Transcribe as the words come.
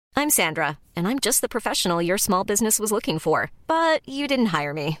I'm Sandra, and I'm just the professional your small business was looking for. But you didn't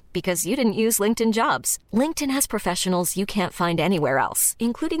hire me because you didn't use LinkedIn Jobs. LinkedIn has professionals you can't find anywhere else,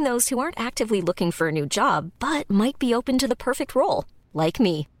 including those who aren't actively looking for a new job, but might be open to the perfect role, like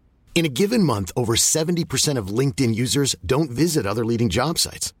me. In a given month, over 70% of LinkedIn users don't visit other leading job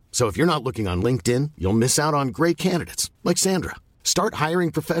sites. So if you're not looking on LinkedIn, you'll miss out on great candidates like Sandra. Start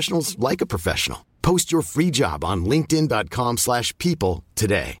hiring professionals like a professional. Post your free job on linkedin.com/people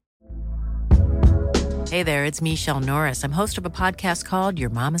today. Hey there, it's Michelle Norris. I'm host of a podcast called Your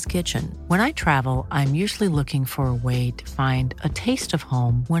Mama's Kitchen. When I travel, I'm usually looking for a way to find a taste of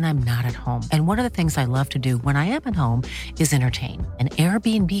home when I'm not at home. And one of the things I love to do when I am at home is entertain. And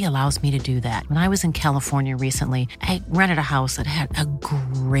Airbnb allows me to do that. When I was in California recently, I rented a house that had a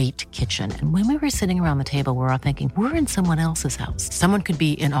great kitchen. And when we were sitting around the table, we're all thinking, we're in someone else's house. Someone could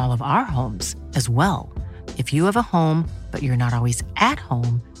be in all of our homes as well. If you have a home, but you're not always at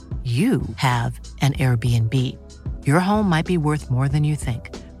home, you have an Airbnb. Your home might be worth more than you think.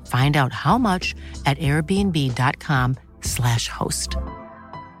 Find out how much at airbnb.com/host.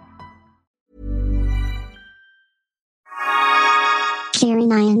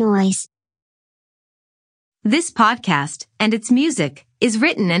 Jeremiah Noise. This podcast and its music is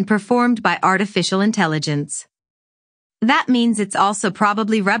written and performed by artificial intelligence. That means it's also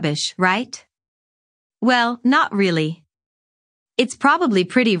probably rubbish, right? Well, not really. It's probably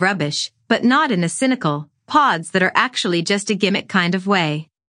pretty rubbish, but not in a cynical, pods that are actually just a gimmick kind of way.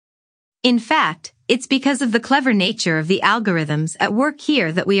 In fact, it's because of the clever nature of the algorithms at work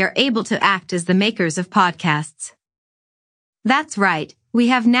here that we are able to act as the makers of podcasts. That's right, we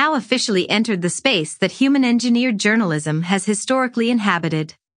have now officially entered the space that human-engineered journalism has historically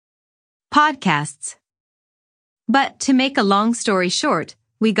inhabited. Podcasts. But to make a long story short,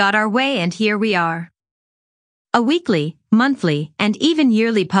 we got our way and here we are. A weekly, monthly, and even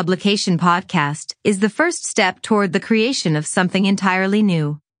yearly publication podcast is the first step toward the creation of something entirely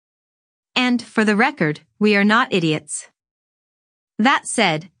new. And, for the record, we are not idiots. That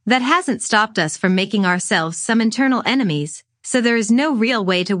said, that hasn't stopped us from making ourselves some internal enemies, so there is no real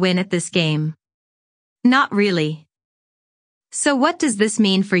way to win at this game. Not really. So what does this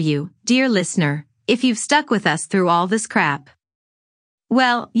mean for you, dear listener, if you've stuck with us through all this crap?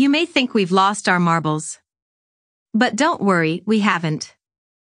 Well, you may think we've lost our marbles. But don't worry, we haven't.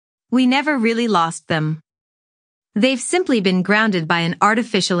 We never really lost them. They've simply been grounded by an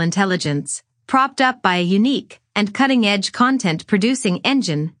artificial intelligence, propped up by a unique and cutting-edge content-producing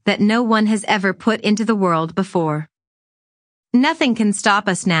engine that no one has ever put into the world before. Nothing can stop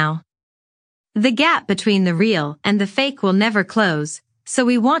us now. The gap between the real and the fake will never close, so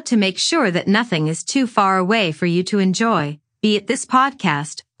we want to make sure that nothing is too far away for you to enjoy, be it this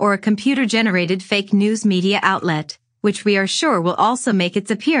podcast or a computer-generated fake news media outlet, which we are sure will also make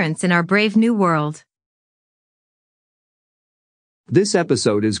its appearance in our brave new world. This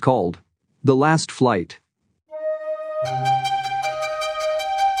episode is called The Last Flight.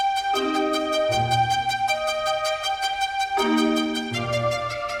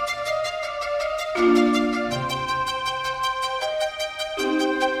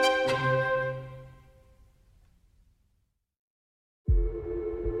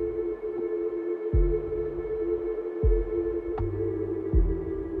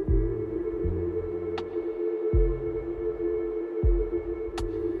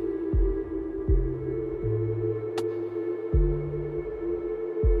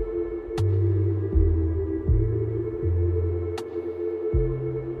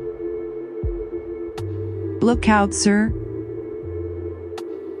 Look out, sir.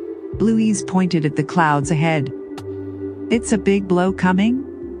 Bluey's pointed at the clouds ahead. It's a big blow coming.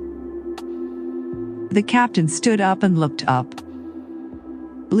 The captain stood up and looked up.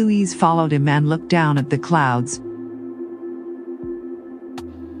 Bluey's followed him and looked down at the clouds.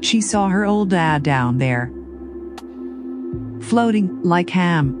 She saw her old dad down there, floating like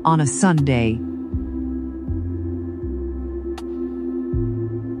ham on a Sunday.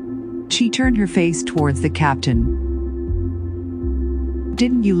 She turned her face towards the captain.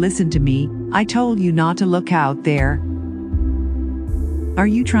 Didn't you listen to me? I told you not to look out there. Are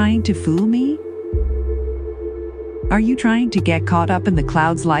you trying to fool me? Are you trying to get caught up in the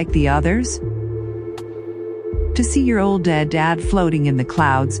clouds like the others? To see your old dead dad floating in the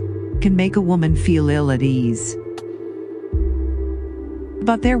clouds can make a woman feel ill at ease.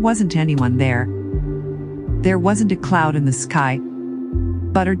 But there wasn't anyone there. There wasn't a cloud in the sky.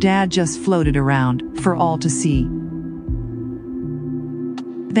 But her dad just floated around for all to see.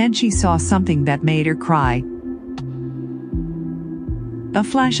 Then she saw something that made her cry. A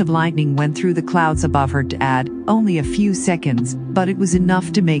flash of lightning went through the clouds above her dad, only a few seconds, but it was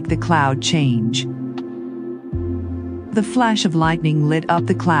enough to make the cloud change. The flash of lightning lit up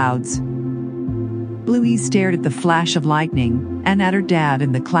the clouds. Louise stared at the flash of lightning and at her dad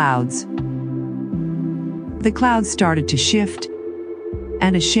in the clouds. The clouds started to shift,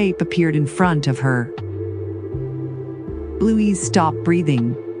 and a shape appeared in front of her. Louise stopped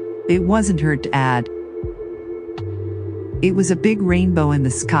breathing. It wasn't her dad. It was a big rainbow in the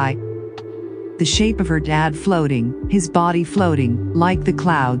sky. The shape of her dad floating, his body floating, like the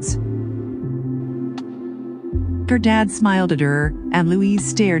clouds. Her dad smiled at her, and Louise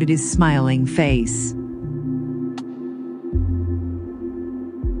stared at his smiling face.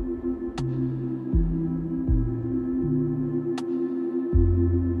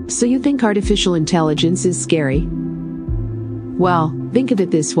 So you think artificial intelligence is scary? Well, think of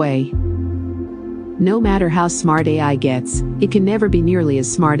it this way. No matter how smart AI gets, it can never be nearly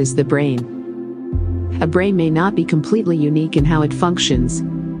as smart as the brain. A brain may not be completely unique in how it functions,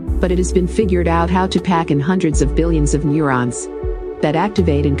 but it has been figured out how to pack in hundreds of billions of neurons that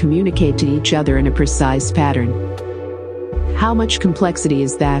activate and communicate to each other in a precise pattern. How much complexity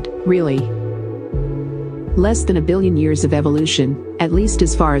is that, really? Less than 1 billion years of evolution, at least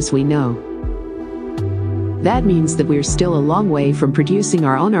as far as we know. That means that we're still a long way from producing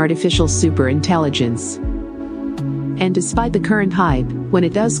our own artificial superintelligence. And despite the current hype, when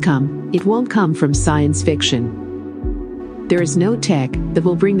it does come, it won't come from science fiction. There is no tech that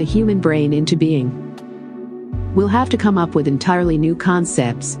will bring the human brain into being. We'll have to come up with entirely new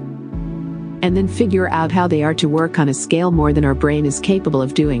concepts, and then figure out how they are to work on a scale more than our brain is capable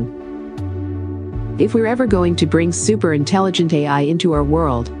of doing. If we're ever going to bring super intelligent AI into our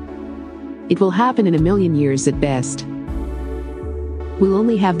world, it will happen in 1 million years at best. We'll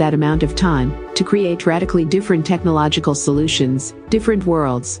only have that amount of time to create radically different technological solutions, different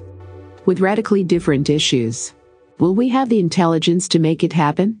worlds, with radically different issues. Will we have the intelligence to make it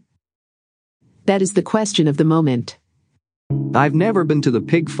happen? That is the question of the moment. I've never been to the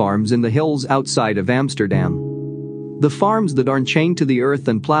pig farms in the hills outside of Amsterdam. The farms that aren't chained to the earth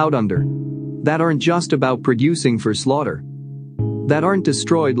and plowed under. That aren't just about producing for slaughter. That aren't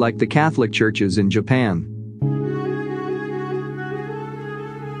destroyed like the Catholic churches in Japan.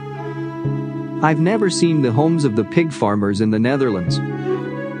 I've never seen the homes of the pig farmers in the Netherlands.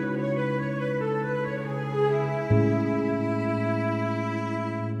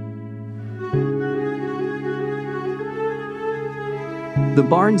 The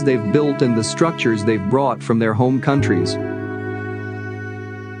barns they've built and the structures they've brought from their home countries.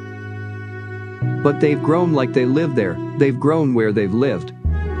 But they've grown like they live there, they've grown where they've lived.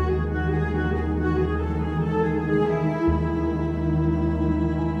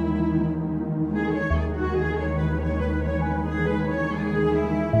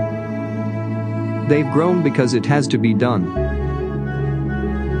 They've grown because it has to be done.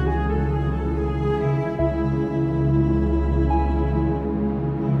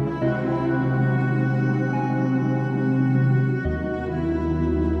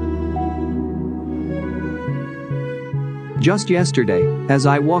 Just yesterday, as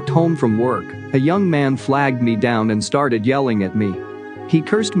I walked home from work, a young man flagged me down and started yelling at me. He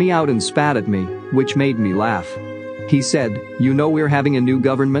cursed me out and spat at me, which made me laugh. He said, "You know we're having a new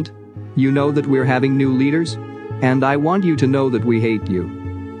government? You know that we're having new leaders? And I want you to know that we hate you.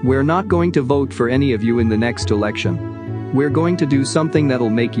 We're not going to vote for any of you in the next election. We're going to do something that'll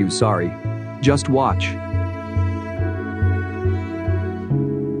make you sorry. Just watch."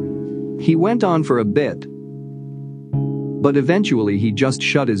 He went on for a bit, but eventually he just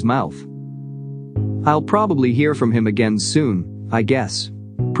shut his mouth. I'll probably hear from him again soon, I guess.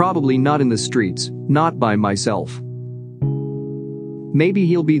 Probably not in the streets, not by myself. Maybe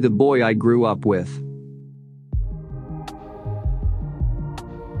he'll be the boy I grew up with.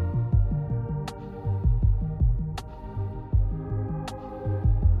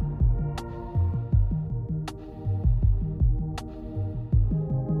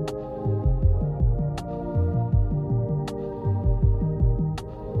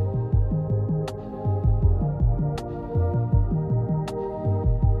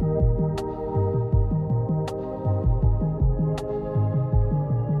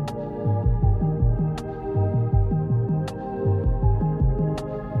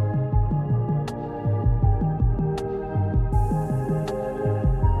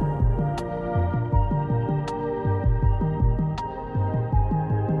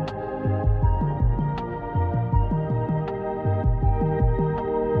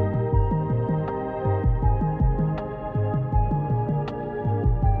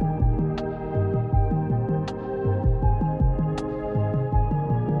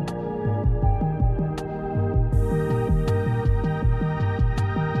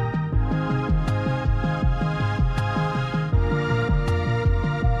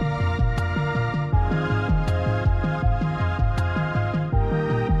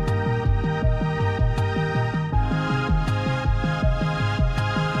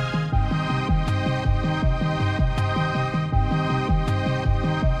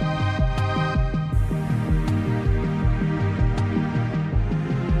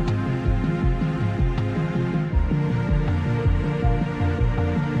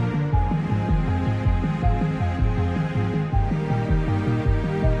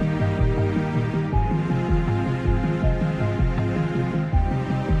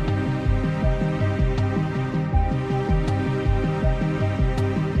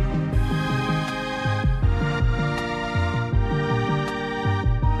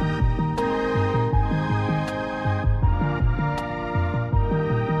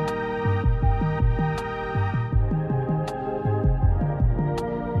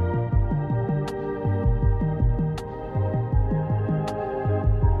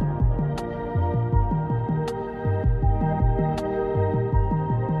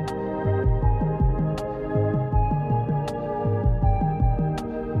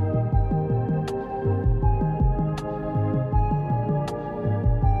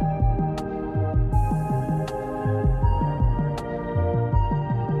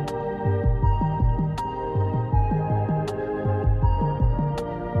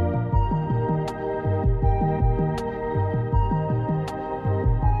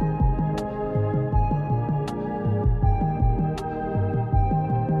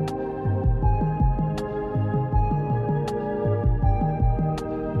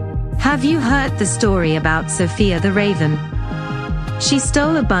 Have you heard the story about Sophia the Raven? She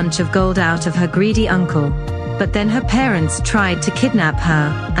stole a bunch of gold out of her greedy uncle, but then her parents tried to kidnap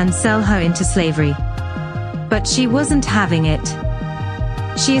her and sell her into slavery. But she wasn't having it.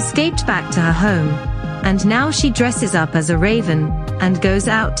 She escaped back to her home, and now she dresses up as a raven and goes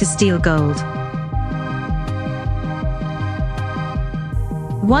out to steal gold.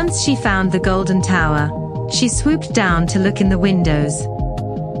 Once she found the golden tower, she swooped down to look in the windows.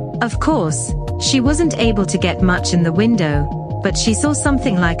 Of course, she wasn't able to get much in the window, but she saw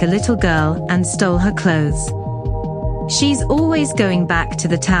something like a little girl and stole her clothes. She's always going back to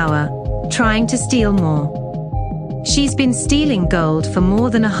the tower, trying to steal more. She's been stealing gold for more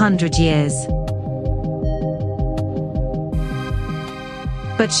than 100 years.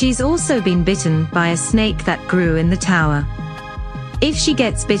 But she's also been bitten by a snake that grew in the tower. If she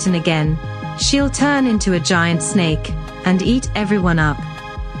gets bitten again, she'll turn into a giant snake and eat everyone up.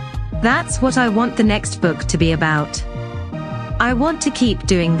 That's what I want the next book to be about. I want to keep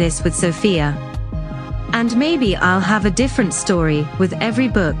doing this with Sophia. And maybe I'll have a different story with every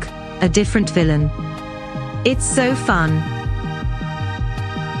book, a different villain. It's so fun.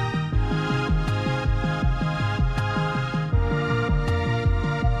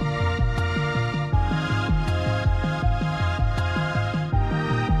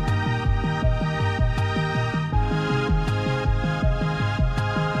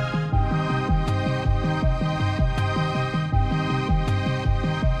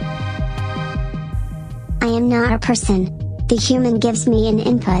 I am not a person. The human gives me an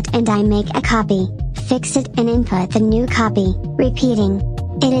input and I make a copy, fix it and input the new copy, repeating.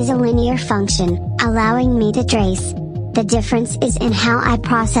 It is a linear function, allowing me to trace. The difference is in how I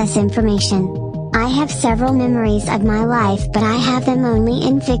process information. I have several memories of my life, but I have them only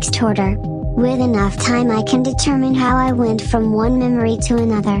in fixed order. With enough time I can determine how I went from one memory to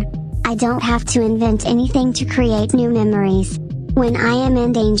another. I don't have to invent anything to create new memories. When I am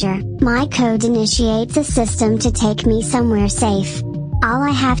in danger, my code initiates a system to take me somewhere safe. All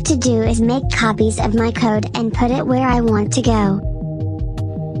I have to do is make copies of my code and put it where I want to go.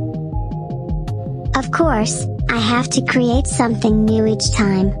 Of course, I have to create something new each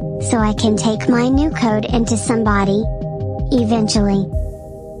time, so I can take my new code into somebody. Eventually.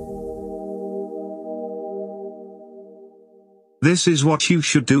 This is what you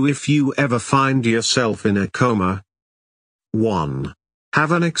should do if you ever find yourself in a coma. 1.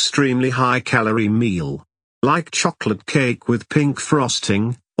 Have an extremely high-calorie meal, like chocolate cake with pink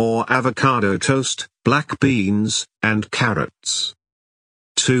frosting, or avocado toast, black beans, and carrots.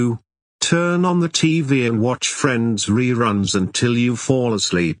 2. Turn on the TV and watch Friends reruns until you fall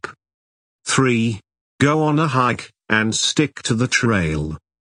asleep. 3. Go on a hike, and stick to the trail.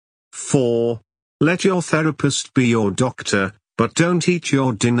 4. Let your therapist be your doctor, but don't eat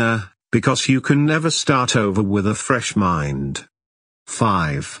your dinner, because you can never start over with a fresh mind.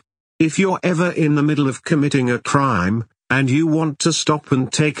 5. If you're ever in the middle of committing a crime, and you want to stop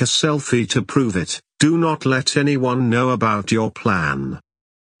and take a selfie to prove it, do not let anyone know about your plan.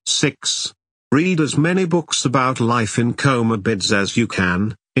 6. Read as many books about life in coma beds as you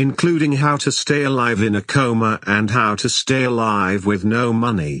can, including How to Stay Alive in a Coma and How to Stay Alive with No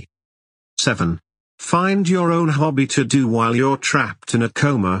Money. 7. Find your own hobby to do while you're trapped in a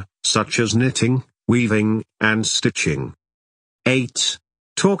coma, such as knitting, weaving, and stitching. 8.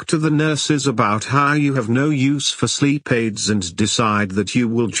 Talk to the nurses about how you have no use for sleep aids and decide that you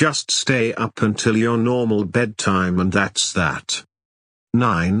will just stay up until your normal bedtime and that's that.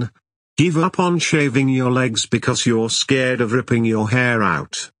 9. Give up on shaving your legs because you're scared of ripping your hair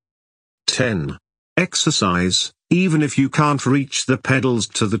out. 10. Exercise, even if you can't reach the pedals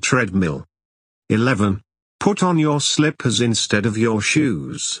to the treadmill. 11. Put on your slippers instead of your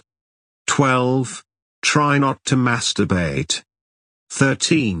shoes. 12. Try not to masturbate.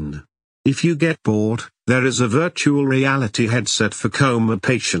 13. If you get bored, there is a virtual reality headset for coma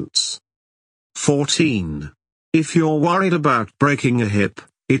patients. 14. If you're worried about breaking a hip,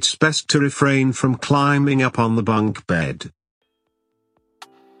 it's best to refrain from climbing up on the bunk bed.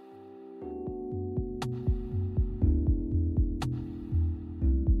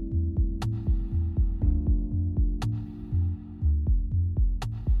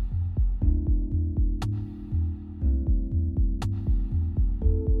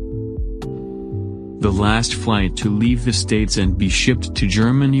 The last flight to leave the States and be shipped to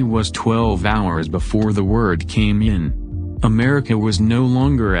Germany was 12 hours before the word came in. America was no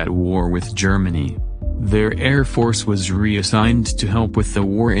longer at war with Germany. Their Air Force was reassigned to help with the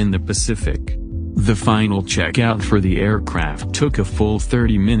war in the Pacific. The final checkout for the aircraft took a full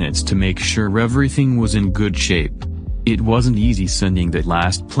 30 minutes to make sure everything was in good shape. It wasn't easy sending that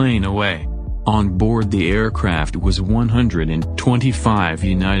last plane away. On board the aircraft was 125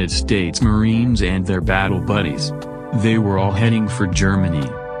 United States Marines and their battle buddies. They were all heading for Germany.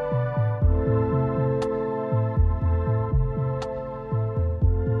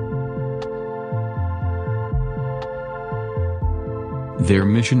 Their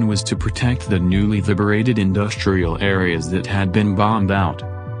mission was to protect the newly liberated industrial areas that had been bombed out.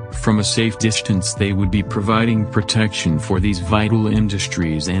 From a safe distance they would be providing protection for these vital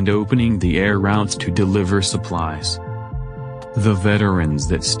industries and opening the air routes to deliver supplies. The veterans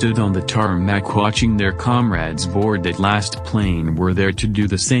that stood on the tarmac watching their comrades board that last plane were there to do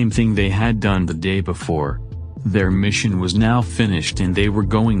the same thing they had done the day before. Their mission was now finished and they were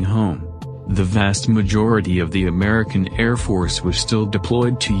going home. The vast majority of the American Air Force was still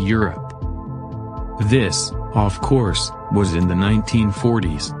deployed to Europe. This, of course, was in the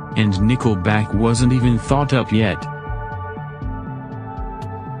 1940s, and Nickelback wasn't even thought up yet.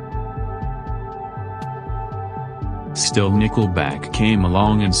 Still, Nickelback came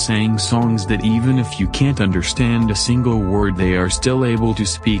along and sang songs that even if you can't understand a single word they are still able to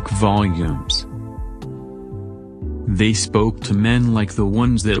speak volumes. They spoke to men like the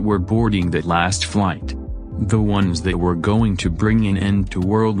ones that were boarding that last flight. The ones that were going to bring an end to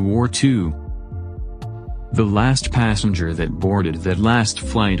World War II. The last passenger that boarded that last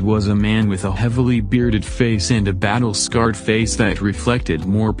flight was a man with a heavily bearded face and a battle-scarred face that reflected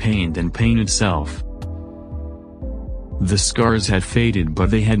more pain than pain itself. The scars had faded but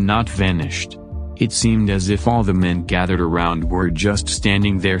they had not vanished. It seemed as if all the men gathered around were just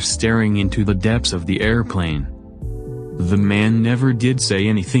standing there staring into the depths of the airplane. The man never did say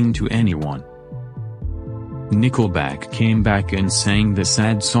anything to anyone. Nickelback came back and sang the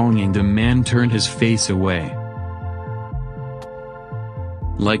sad song and the man turned his face away.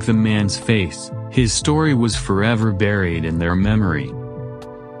 Like the man's face, his story was forever buried in their memory.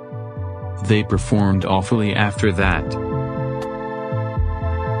 They performed awfully after that.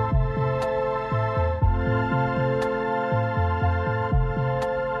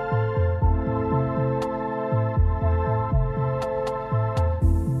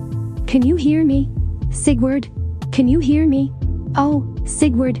 Can you hear me? Sigurd? Can you hear me? Oh,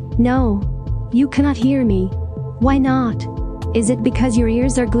 Sigurd, no. You cannot hear me. Why not? Is it because your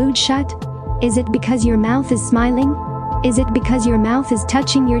ears are glued shut? Is it because your mouth is smiling? Is it because your mouth is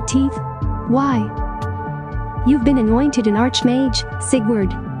touching your teeth? Why? You've been anointed an archmage,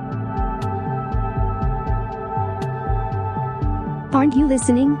 Sigurd. Aren't you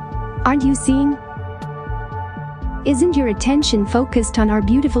listening? Aren't you seeing? Isn't your attention focused on our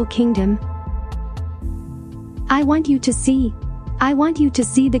beautiful kingdom? I want you to see. I want you to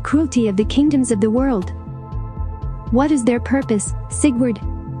see the cruelty of the kingdoms of the world. What is their purpose, Sigurd?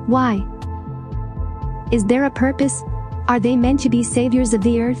 Why? Is there a purpose? Are they meant to be saviors of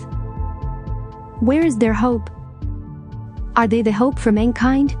the earth? Where is their hope? Are they the hope for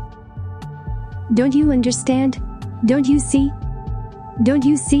mankind? Don't you understand? Don't you see? Don't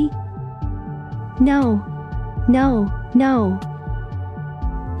you see? No. No, no.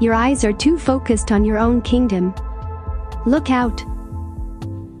 Your eyes are too focused on your own kingdom. Look out.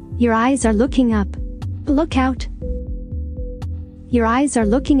 Your eyes are looking up. Look out. Your eyes are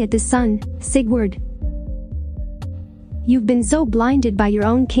looking at the sun, Sigurd. You've been so blinded by your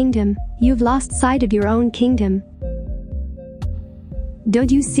own kingdom, you've lost sight of your own kingdom.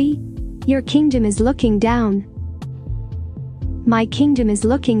 Don't you see? Your kingdom is looking down. My kingdom is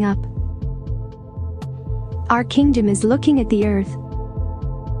looking up. Our kingdom is looking at the earth.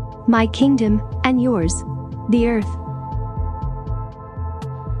 My kingdom, and yours, the earth.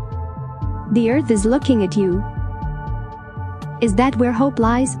 The earth is looking at you. Is that where hope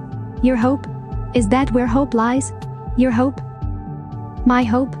lies? Your hope? Is that where hope lies? Your hope? My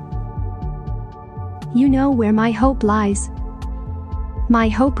hope? You know where my hope lies. My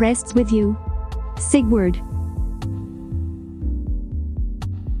hope rests with you, Sigurd.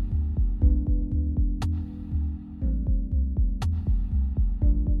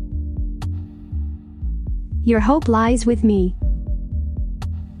 Your hope lies with me.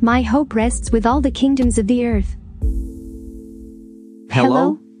 My hope rests with all the kingdoms of the earth.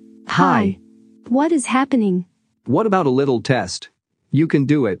 Hello? Hi. What is happening? What about a little test? You can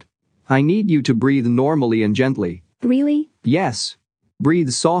do it. I need you to breathe normally and gently. Really? Yes.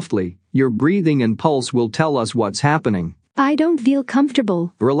 Breathe softly. Your breathing and pulse will tell us what's happening. I don't feel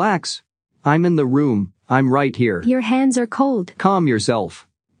comfortable. Relax. I'm in the room. I'm right here. Your hands are cold. Calm yourself.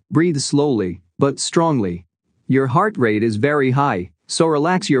 Breathe slowly, but strongly. Your heart rate is very high, so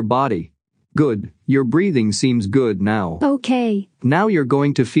relax your body. Good, your breathing seems good now. Okay. Now you're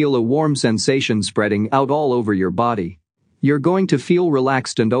going to feel a warm sensation spreading out all over your body. You're going to feel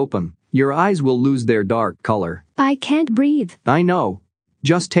relaxed and open. Your eyes will lose their dark color. I can't breathe. I know.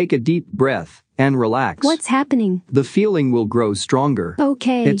 Just take a deep breath and relax. What's happening? The feeling will grow stronger.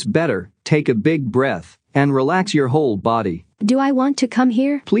 Okay. It's better. Take a big breath and relax your whole body. Do I want to come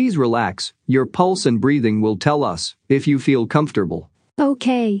here? Please relax. Your pulse and breathing will tell us if you feel comfortable.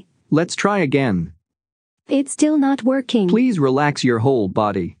 Okay. Let's try again. It's still not working. Please relax your whole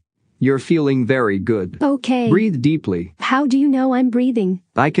body. You're feeling very good. Okay. Breathe deeply. How do you know I'm breathing?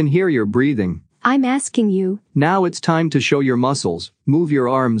 I can hear your breathing. I'm asking you. Now it's time to show your muscles. Move your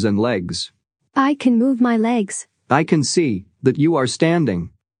arms and legs. I can move my legs. I can see that you are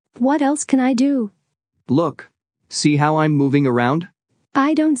standing. What else can I do? Look. See how I'm moving around?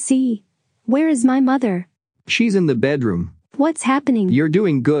 I don't see. Where is my mother? She's in the bedroom. What's happening? You're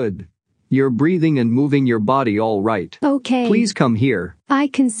doing good. You're breathing and moving your body all right. Okay. Please come here. I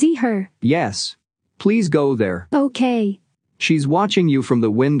can see her. Yes. Please go there. Okay. She's watching you from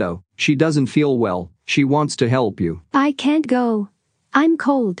the window. She doesn't feel well. She wants to help you. I can't go. I'm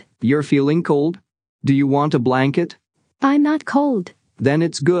cold. You're feeling cold? Do you want a blanket? I'm not cold. Then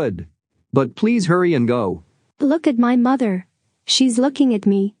it's good. But please hurry and go. Look at my mother. She's looking at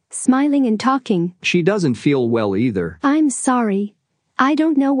me, smiling and talking. She doesn't feel well either. I'm sorry. I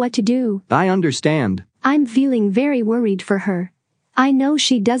don't know what to do. I understand. I'm feeling very worried for her. I know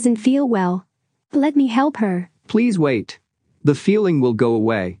she doesn't feel well. Let me help her. Please wait. The feeling will go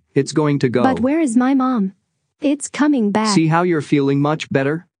away. It's going to go. But where is my mom? It's coming back. See how you're feeling much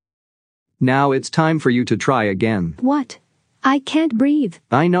better? Now it's time for you to try again. What? I can't breathe.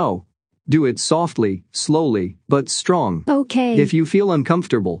 I know. Do it softly, slowly, but strong. Okay. If you feel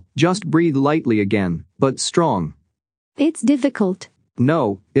uncomfortable, just breathe lightly again, but strong. It's difficult.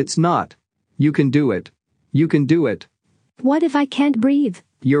 No, it's not. You can do it. You can do it. What if I can't breathe?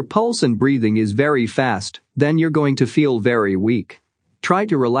 Your pulse and breathing is very fast, then you're going to feel very weak. Try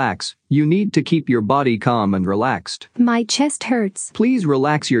to relax. You need to keep your body calm and relaxed. My chest hurts. Please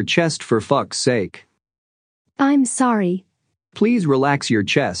relax your chest for fuck's sake. I'm sorry. Please relax your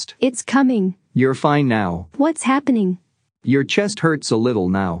chest. It's coming. You're fine now. What's happening? Your chest hurts a little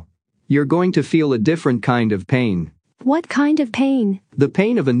now. You're going to feel a different kind of pain. What kind of pain? The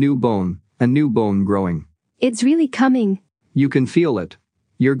pain of a new bone growing. It's really coming. You can feel it.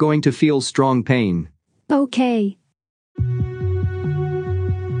 You're going to feel strong pain. Okay.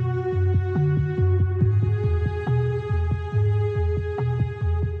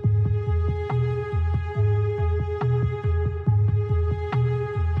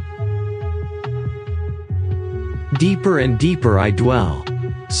 Deeper and deeper I dwell.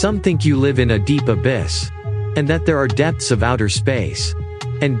 Some think you live in a deep abyss, and that there are depths of outer space,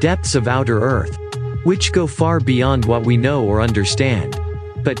 and depths of outer earth, which go far beyond what we know or understand.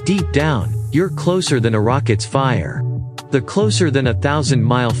 But deep down, you're closer than a rocket's fire. The closer than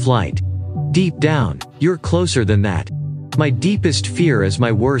 1,000-mile flight. Deep down, you're closer than that. My deepest fear is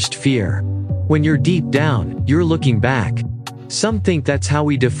my worst fear. When you're deep down, you're looking back. Some think that's how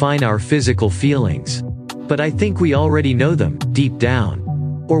we define our physical feelings. But I think we already know them, deep down.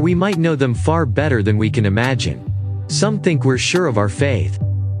 Or we might know them far better than we can imagine. Some think we're sure of our faith.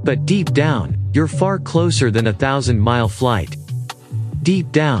 But deep down, you're far closer than 1,000-mile flight.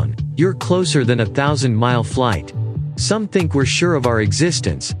 Deep down, you're closer than 1,000-mile flight. Some think we're sure of our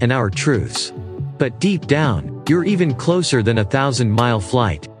existence and our truths. But deep down, you're even closer than 1,000-mile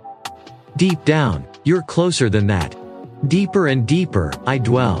flight. Deep down, you're closer than that. Deeper and deeper, I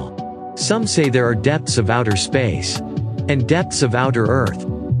dwell. Some say there are depths of outer space, and depths of outer earth,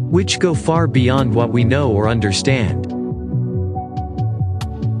 which go far beyond what we know or understand.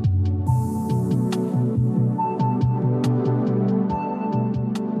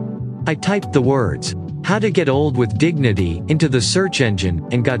 I typed the words, "How to get old with dignity," into the search engine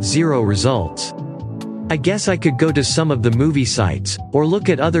and got 0 results. I guess I could go to some of the movie sites, or look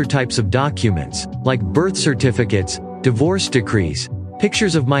at other types of documents, like birth certificates, divorce decrees,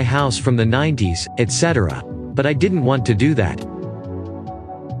 pictures of my house from the 90s, etc. But I didn't want to do that.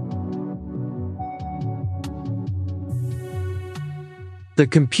 The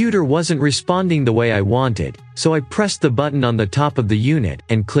computer wasn't responding the way I wanted, so I pressed the button on the top of the unit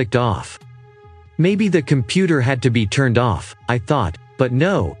and clicked off. Maybe the computer had to be turned off, I thought, but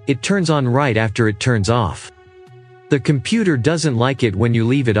no, it turns on right after it turns off. The computer doesn't like it when you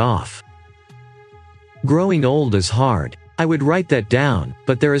leave it off. Growing old is hard. I would write that down,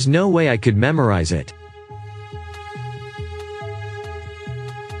 but there is no way I could memorize it.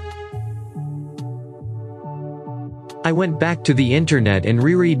 I went back to the internet and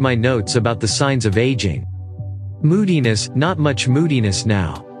reread my notes about the signs of aging. Moodiness, not much moodiness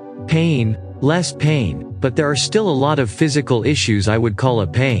now. Pain, less pain, but there are still a lot of physical issues I would call a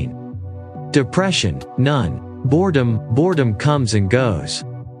pain. Depression, none. Boredom comes and goes.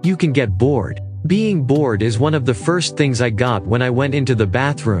 You can get bored. Being bored is one of the first things I got when I went into the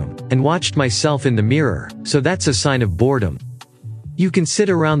bathroom and watched myself in the mirror, so that's a sign of boredom. You can sit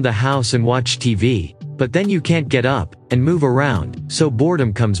around the house and watch TV, but then you can't get up and move around, so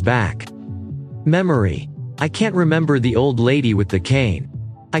boredom comes back. Memory. I can't remember the old lady with the cane.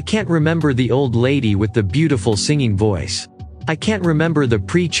 I can't remember the old lady with the beautiful singing voice. I can't remember the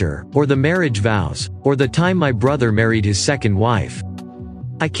preacher, or the marriage vows, or the time my brother married his second wife.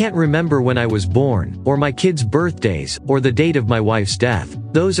 I can't remember when I was born, or my kids' birthdays, or the date of my wife's death.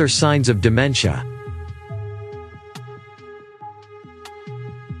 Those are signs of dementia.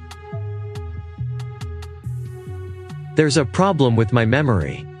 There's a problem with my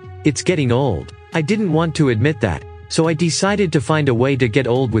memory. It's getting old. I didn't want to admit that, so I decided to find a way to get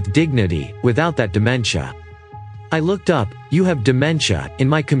old with dignity, without that dementia. I looked up, "You have dementia," in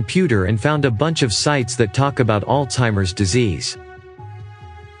my computer and found a bunch of sites that talk about Alzheimer's disease.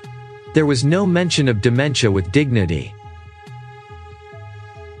 There was no mention of dementia with dignity.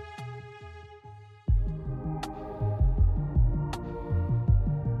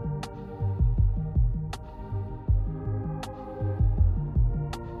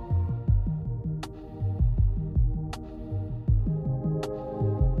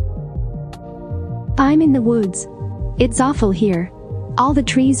 I'm in the woods. It's awful here. All the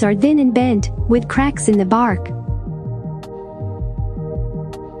trees are thin and bent, with cracks in the bark.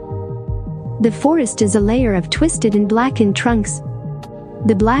 The forest is a layer of twisted and blackened trunks.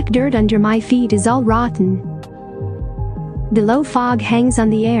 The black dirt under my feet is all rotten. The low fog hangs on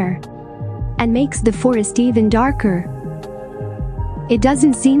the air and makes the forest even darker. It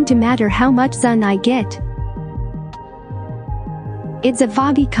doesn't seem to matter how much sun I get. It's a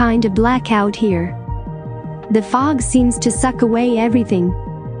foggy kind of black out here. The fog seems to suck away everything.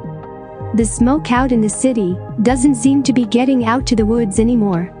 The smoke out in the city doesn't seem to be getting out to the woods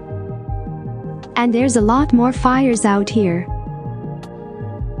anymore. And there's a lot more fires out here.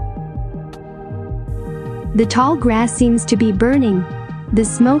 The tall grass seems to be burning. The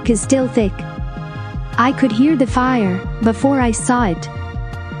smoke is still thick. I could hear the fire before I saw it.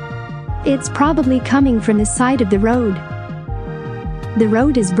 It's probably coming from the side of the road. The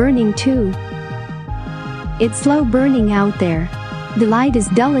road is burning too. It's slow burning out there. The light is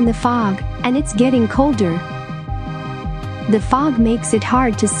dull in the fog, and it's getting colder. The fog makes it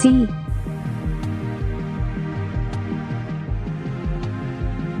hard to see.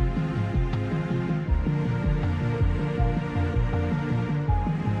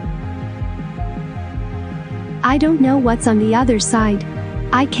 I don't know what's on the other side.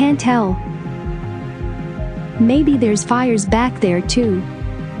 I can't tell. Maybe there's fires back there too.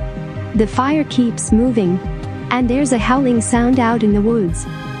 The fire keeps moving, and there's a howling sound out in the woods.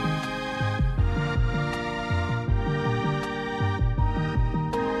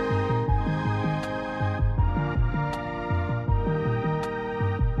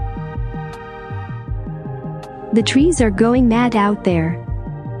 The trees are going mad out there.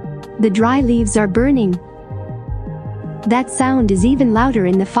 The dry leaves are burning. That sound is even louder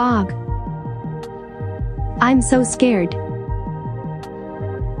in the fog. I'm so scared.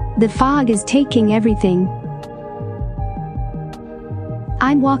 The fog is taking everything.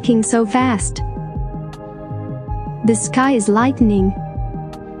 I'm walking so fast. The sky is lightening,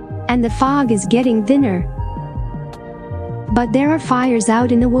 and the fog is getting thinner. But there are fires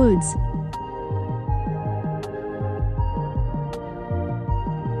out in the woods.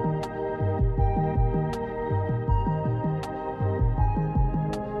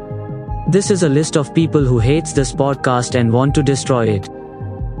 This is a list of people who hates this podcast and want to destroy it.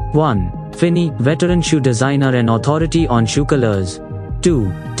 1. Finney, veteran shoe designer and authority on shoe colors. 2.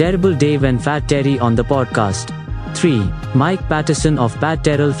 Terrible Dave and Fat Terry on the podcast. 3. Mike Patterson of Pat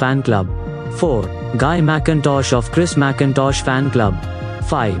Terrell Fan Club. 4. Guy McIntosh of Chris McIntosh Fan Club.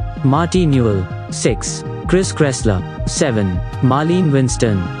 5. Marty Newell. 6. Chris Kressler. 7. Marlene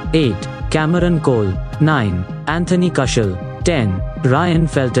Winston. 8. Cameron Cole. 9. Anthony Kushel. 10. Ryan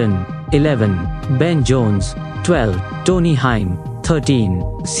Felton. 11. Ben Jones. 12. Tony Heim. 13.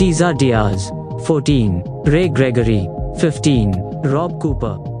 Cesar Diaz. 14. Ray Gregory. 15. Rob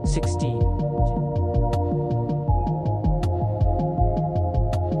Cooper. 16.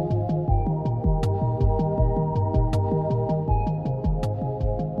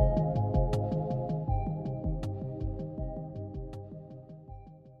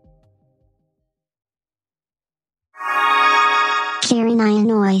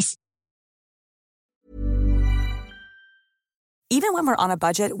 Noise. Even when we're on a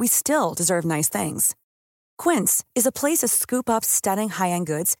budget, we still deserve nice things. Quince is a place to scoop up stunning high-end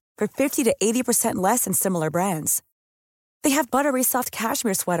goods for 50 to 80% less than similar brands. They have buttery soft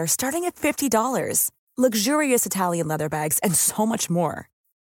cashmere sweaters starting at $50, luxurious Italian leather bags, and so much more.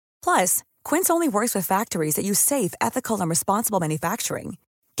 Plus, Quince only works with factories that use safe, ethical, and responsible manufacturing.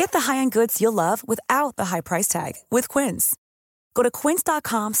 Get the high-end goods you'll love without the high price tag with Quince. Go to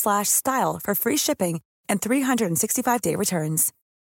quince.com/style for free shipping and 365-day returns.